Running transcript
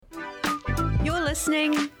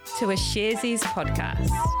listening to a Sharesies podcast.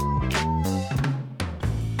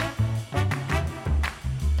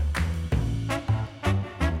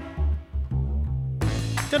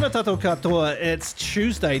 Tēnā tātou katoa, it's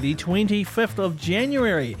Tuesday the 25th of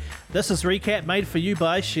January. This is Recap made for you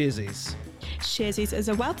by Sharesies. Sharesies is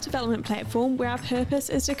a wealth development platform where our purpose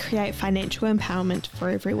is to create financial empowerment for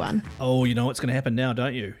everyone. Oh, you know what's going to happen now,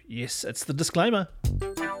 don't you? Yes, it's the disclaimer.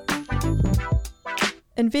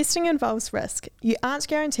 Investing involves risk. You aren't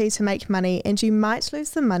guaranteed to make money and you might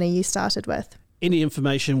lose the money you started with. Any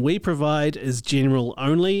information we provide is general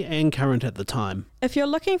only and current at the time. If you're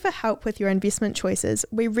looking for help with your investment choices,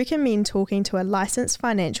 we recommend talking to a licensed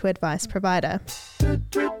financial advice provider.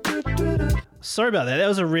 Sorry about that. That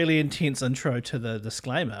was a really intense intro to the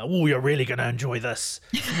disclaimer. Oh, you're really going to enjoy this.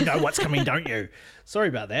 You know what's coming, don't you? Sorry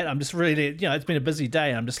about that. I'm just really, it's been a busy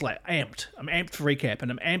day. I'm just like amped. I'm amped for Recap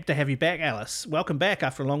and I'm amped to have you back, Alice. Welcome back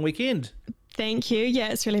after a long weekend. Thank you. Yeah,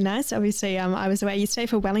 it's really nice. Obviously, I was away yesterday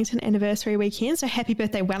for Wellington anniversary weekend, so happy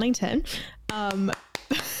birthday, Wellington.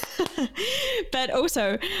 But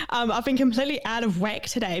also, I've been completely out of whack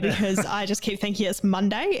today because I just keep thinking it's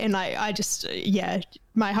Monday and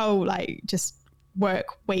my whole just work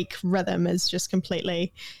week rhythm is just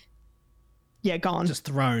completely gone. Just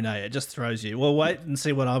thrown, eh? It just throws you. Well, wait and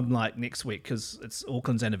see what I'm like next week because it's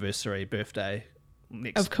Auckland's birthday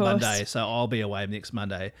next Monday, so I'll be away next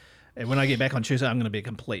Monday. And when I get back on Tuesday, I'm going to be a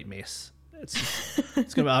complete mess.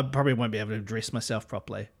 It's going to. I probably won't be able to dress myself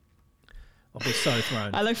properly. I'll be so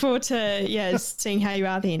thrown. I look forward to seeing how you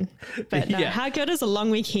are then. But no, how good is a long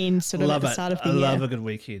weekend sort of at the start of the year? I love a good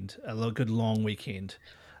weekend, a good long weekend.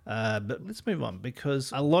 But let's move on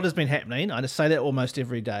because a lot has been happening. I just say that almost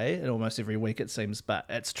every day and almost every week it seems, but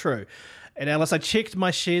it's true. And Alice, I checked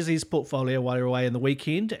my Sharesies portfolio while you were away in the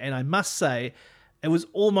weekend, and I must say it was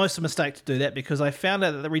almost a mistake to do that because I found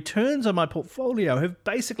out that the returns on my portfolio have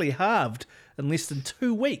basically halved in less than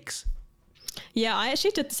 2 weeks. Yeah, I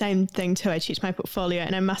actually did the same thing too. I checked my portfolio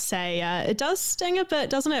and I must say it does sting a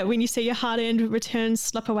bit, doesn't it, when you see your hard-earned returns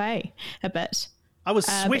slip away a bit. I was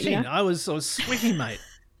sweating. I was sweating, mate.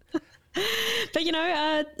 But,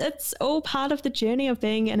 it's all part of the journey of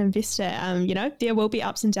being an investor. There will be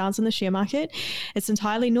ups and downs in the share market. It's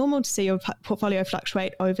entirely normal to see your portfolio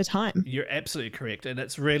fluctuate over time. You're absolutely correct. And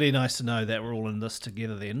it's really nice to know that we're all in this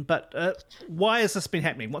together then. But why has this been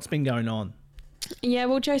happening? What's been going on? Yeah,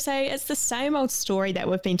 well, Jose, it's the same old story that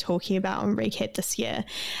we've been talking about on Recap this year.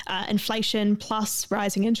 Inflation plus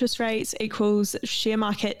rising interest rates equals share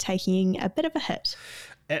market taking a bit of a hit.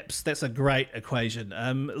 That's a great equation.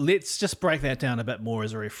 Let's just break that down a bit more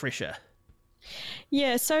as a refresher.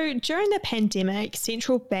 Yeah, so during the pandemic,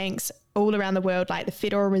 central banks all around the world, like the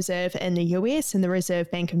Federal Reserve in the US and the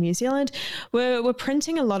Reserve Bank of New Zealand, were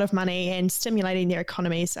printing a lot of money and stimulating their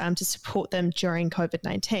economies to support them during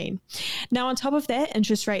COVID-19. Now, on top of that,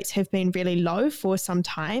 interest rates have been really low for some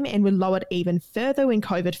time and were lowered even further when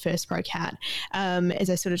COVID first broke out, as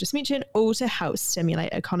I sort of just mentioned, all to help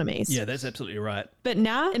stimulate economies. Yeah, that's absolutely right. But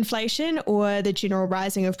now inflation or the general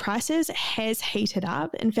rising of prices has heated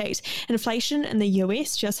up. In fact, inflation in the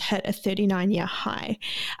US just hit a 39-year high.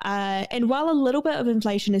 And while a little bit of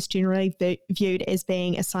inflation is generally viewed as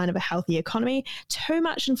being a sign of a healthy economy, too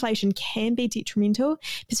much inflation can be detrimental,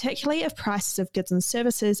 particularly if prices of goods and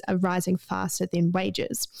services are rising faster than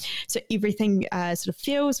wages. So everything sort of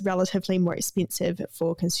feels relatively more expensive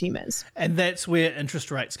for consumers. And that's where interest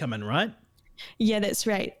rates come in, right? Yeah, that's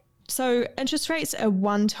right. So interest rates are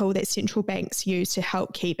one tool that central banks use to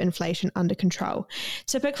help keep inflation under control.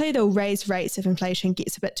 Typically, they'll raise rates if inflation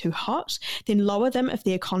gets a bit too hot, then lower them if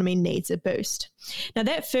the economy needs a boost. Now,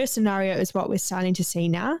 that first scenario is what we're starting to see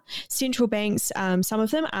now. Central banks, some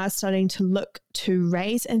of them are starting to look to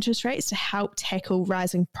raise interest rates to help tackle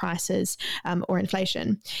rising prices or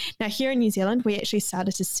inflation. Now, here in New Zealand, we actually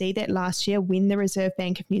started to see that last year when the Reserve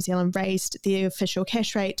Bank of New Zealand raised the official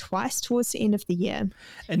cash rate twice towards the end of the year.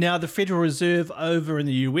 And now the Federal Reserve over in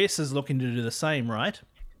the US is looking to do the same, right?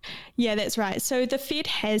 Yeah, that's right. So the Fed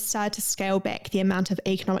has started to scale back the amount of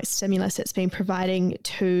economic stimulus it's been providing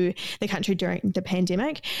to the country during the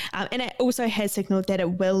pandemic. And it also has signalled that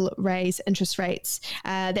it will raise interest rates.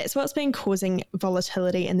 That's what's been causing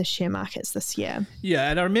volatility in the share markets this year. Yeah,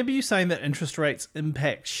 and I remember you saying that interest rates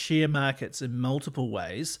impact share markets in multiple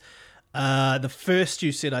ways. The first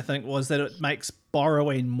you said, I think, was that it makes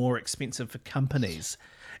borrowing more expensive for companies.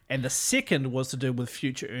 And the second was to do with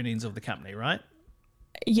future earnings of the company, right?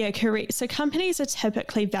 Yeah, correct. So companies are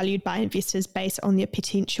typically valued by investors based on their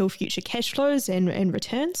potential future cash flows and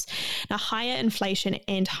returns. Now, higher inflation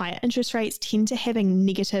and higher interest rates tend to have a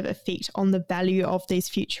negative effect on the value of these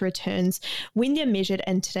future returns when they're measured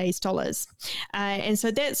in today's dollars. And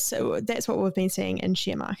so that's what we've been seeing in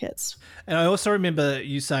share markets. And I also remember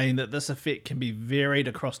you saying that this effect can be varied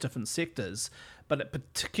across different sectors, but it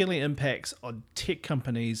particularly impacts on tech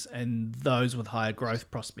companies and those with higher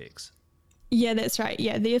growth prospects. Yeah, that's right.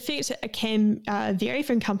 Yeah, the effect can vary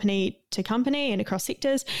from company to company and across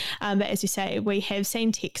sectors. But as you say, we have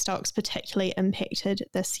seen tech stocks particularly impacted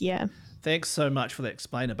this year. Thanks so much for that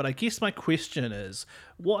explainer. But I guess my question is,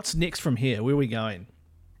 what's next from here? Where are we going?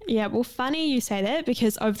 Yeah, well, funny you say that,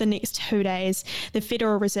 because over the next 2 days, the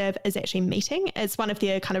Federal Reserve is actually meeting. It's one of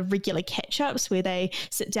their kind of regular catch-ups where they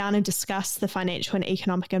sit down and discuss the financial and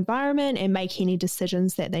economic environment and make any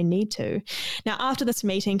decisions that they need to. Now, after this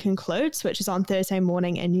meeting concludes, which is on Thursday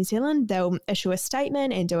morning in New Zealand, they'll issue a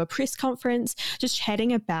statement and do a press conference, just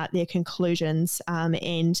chatting about their conclusions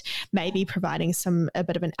and maybe providing a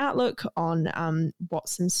bit of an outlook on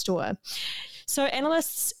what's in store. So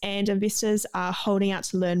analysts and investors are holding out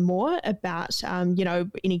to learn more about,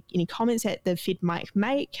 any comments that the Fed might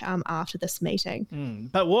make after this meeting.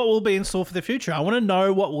 But what will be in store for the future? I want to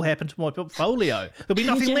know what will happen to my portfolio. There'll be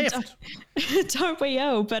nothing left. Don't we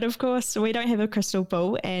all? But of course, we don't have a crystal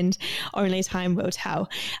ball, and only time will tell.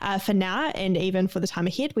 For now, and even for the time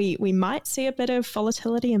ahead, we might see a bit of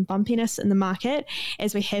volatility and bumpiness in the market,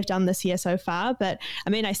 as we have done this year so far. But I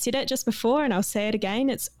mean, I said it just before, and I'll say it again,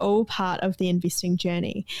 it's all part of the investing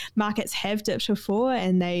journey. Markets have dipped before,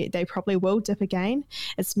 and they probably will dip again.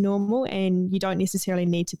 It's normal, and you don't necessarily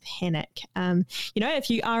need to panic. If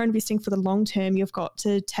you are investing for the long term, you've got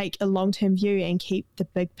to take a long-term view and keep the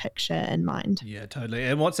big picture in mind. Yeah, totally.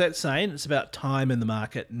 And what's that saying? It's about time in the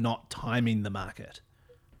market, not timing the market.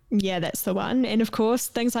 Yeah, that's the one. And of course,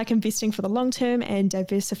 things like investing for the long term and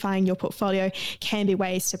diversifying your portfolio can be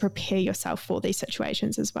ways to prepare yourself for these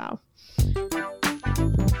situations as well.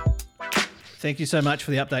 Thank you so much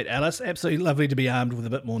for the update, Alice. Absolutely lovely to be armed with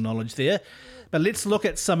a bit more knowledge there. But let's look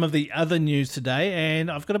at some of the other news today,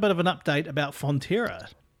 and I've got a bit of an update about Fonterra.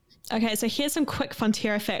 Okay, so here's some quick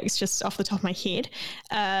Fonterra facts just off the top of my head.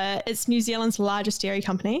 It's New Zealand's largest dairy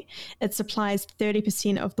company. It supplies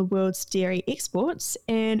 30% of the world's dairy exports,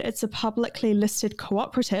 and it's a publicly listed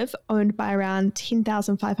cooperative owned by around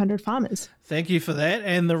 10,500 farmers. Thank you for that.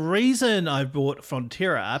 And the reason I brought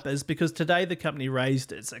Fonterra up is because today the company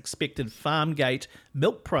raised its expected Farmgate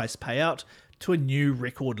milk price payout to a new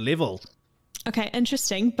record level. Okay,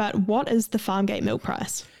 interesting. But what is the Farmgate milk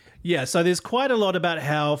price? Yeah, so there's quite a lot about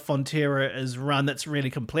how Fonterra is run that's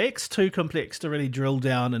really complex, too complex to really drill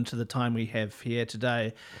down into the time we have here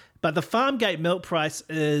today. But the Farmgate milk price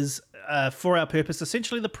is, for our purpose,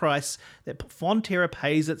 essentially the price that Fonterra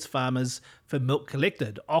pays its farmers for milk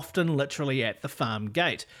collected, often literally at the farm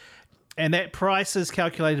gate. And that price is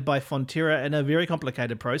calculated by Fonterra in a very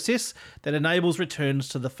complicated process that enables returns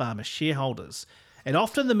to the farmer shareholders. And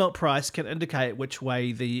often the milk price can indicate which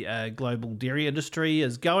way the global dairy industry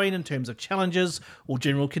is going in terms of challenges or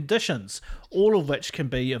general conditions, all of which can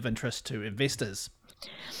be of interest to investors.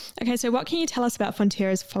 Okay, so what can you tell us about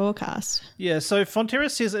Fonterra's forecast? Yeah, so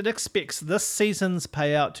Fonterra says it expects this season's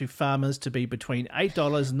payout to farmers to be between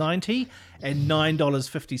 $8.90 and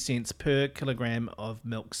 $9.50 per kilogram of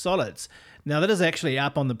milk solids. Now, that is actually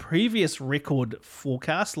up on the previous record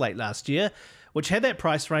forecast late last year, which had that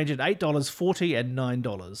price range at $8.40 and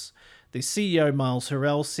 $9. The CEO, Miles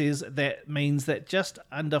Hurrell, says that means that just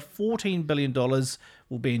under $14 billion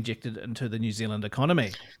will be injected into the New Zealand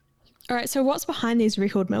economy. All right, so what's behind these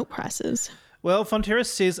record milk prices? Well, Fonterra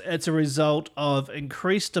says it's a result of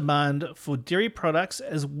increased demand for dairy products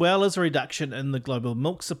as well as a reduction in the global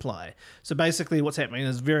milk supply. So basically what's happening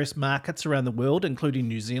is various markets around the world, including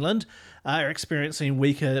New Zealand, are experiencing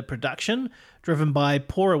weaker production, driven by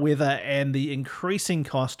poorer weather and the increasing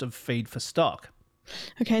cost of feed for stock.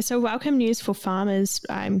 Okay, so welcome news for farmers,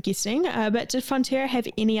 I'm guessing. But did Fonterra have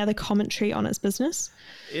any other commentary on its business?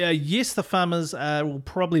 Yes, the farmers will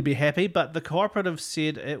probably be happy, but the cooperative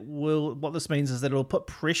said what this means is that it will put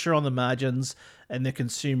pressure on the margins in the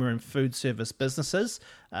consumer and food service businesses,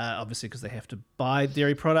 obviously because they have to buy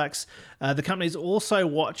dairy products. The company is also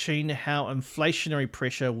watching how inflationary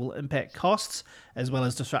pressure will impact costs, as well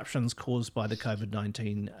as disruptions caused by the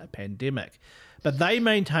COVID-19 pandemic. But they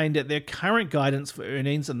maintained that their current guidance for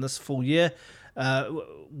earnings in this full year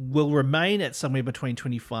will remain at somewhere between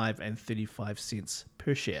 25 and 35 cents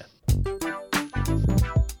per share.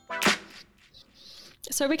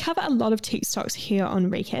 So we cover a lot of tech stocks here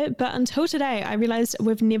on Recap, but until today, I realised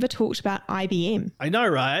we've never talked about IBM. I know,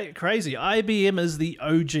 right? Crazy. IBM is the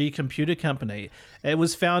OG computer company. It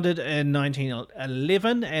was founded in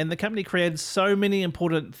 1911, and the company created so many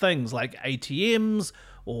important things like ATMs,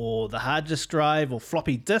 or the hard disk drive, or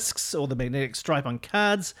floppy disks, or the magnetic stripe on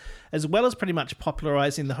cards, as well as pretty much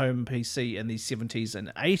popularising the home PC in the 70s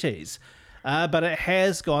and 80s. But it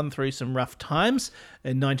has gone through some rough times.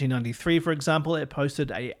 In 1993, for example, it posted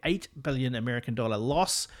a $8 billion American dollar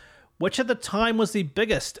loss, which at the time was the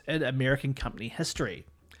biggest in American company history.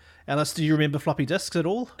 Alice, do you remember floppy disks at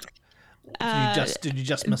all? Did you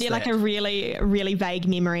just miss they're that? Like a really, really vague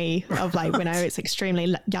memory of like when I was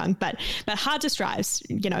extremely young. But hard disk drives,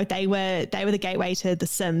 they were the gateway to The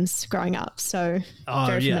Sims growing up. So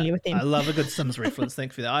very familiar with them. I love a good Sims reference.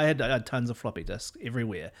 Thank you for that. I had tons of floppy disks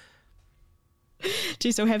everywhere. Do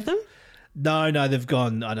you still have them? No, they've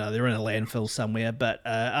gone. I know they're in a landfill somewhere, but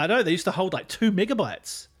I know they used to hold like 2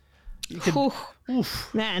 megabytes.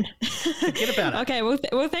 Man, forget about it. Okay, well,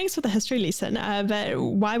 thanks for the history lesson. But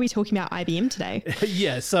why are we talking about IBM today?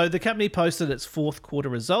 Yeah, so the company posted its fourth quarter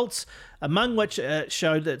results, among which it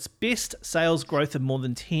showed its best sales growth in more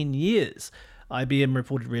than 10 years. IBM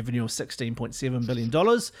reported revenue of $16.7 billion,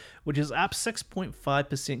 which is up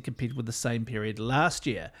 6.5% compared with the same period last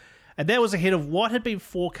year. And that was ahead of what had been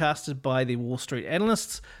forecasted by the Wall Street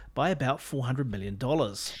analysts by about $400 million.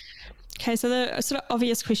 Okay, so the sort of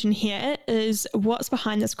obvious question here is what's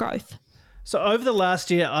behind this growth? So over the last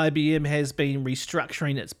year, IBM has been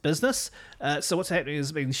restructuring its business. So what's happening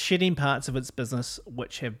is been shedding parts of its business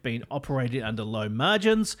which have been operating under low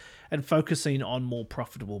margins and focusing on more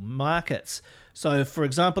profitable markets. So, for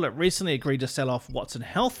example, it recently agreed to sell off Watson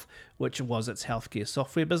Health, which was its healthcare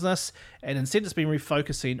software business, and instead it's been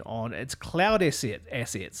refocusing on its cloud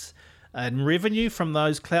assets. And revenue from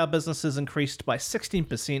those cloud businesses increased by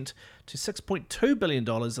 16% to $6.2 billion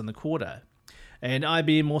in the quarter. And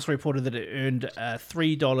IBM also reported that it earned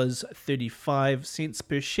 $3.35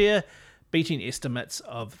 per share, beating estimates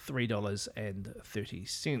of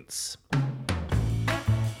 $3.30.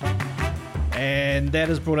 And that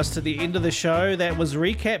has brought us to the end of the show. That was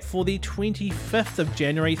Recap for the 25th of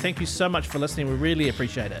January. Thank you so much for listening. We really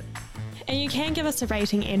appreciate it. And you can give us a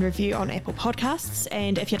rating and review on Apple Podcasts.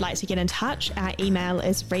 And if you'd like to get in touch, our email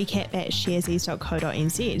is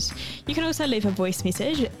recap@sharesies.co.nz. You can also leave a voice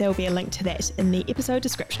message. There will be a link to that in the episode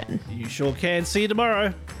description. You sure can. See you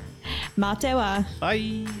tomorrow. Mā te wā.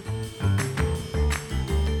 Bye.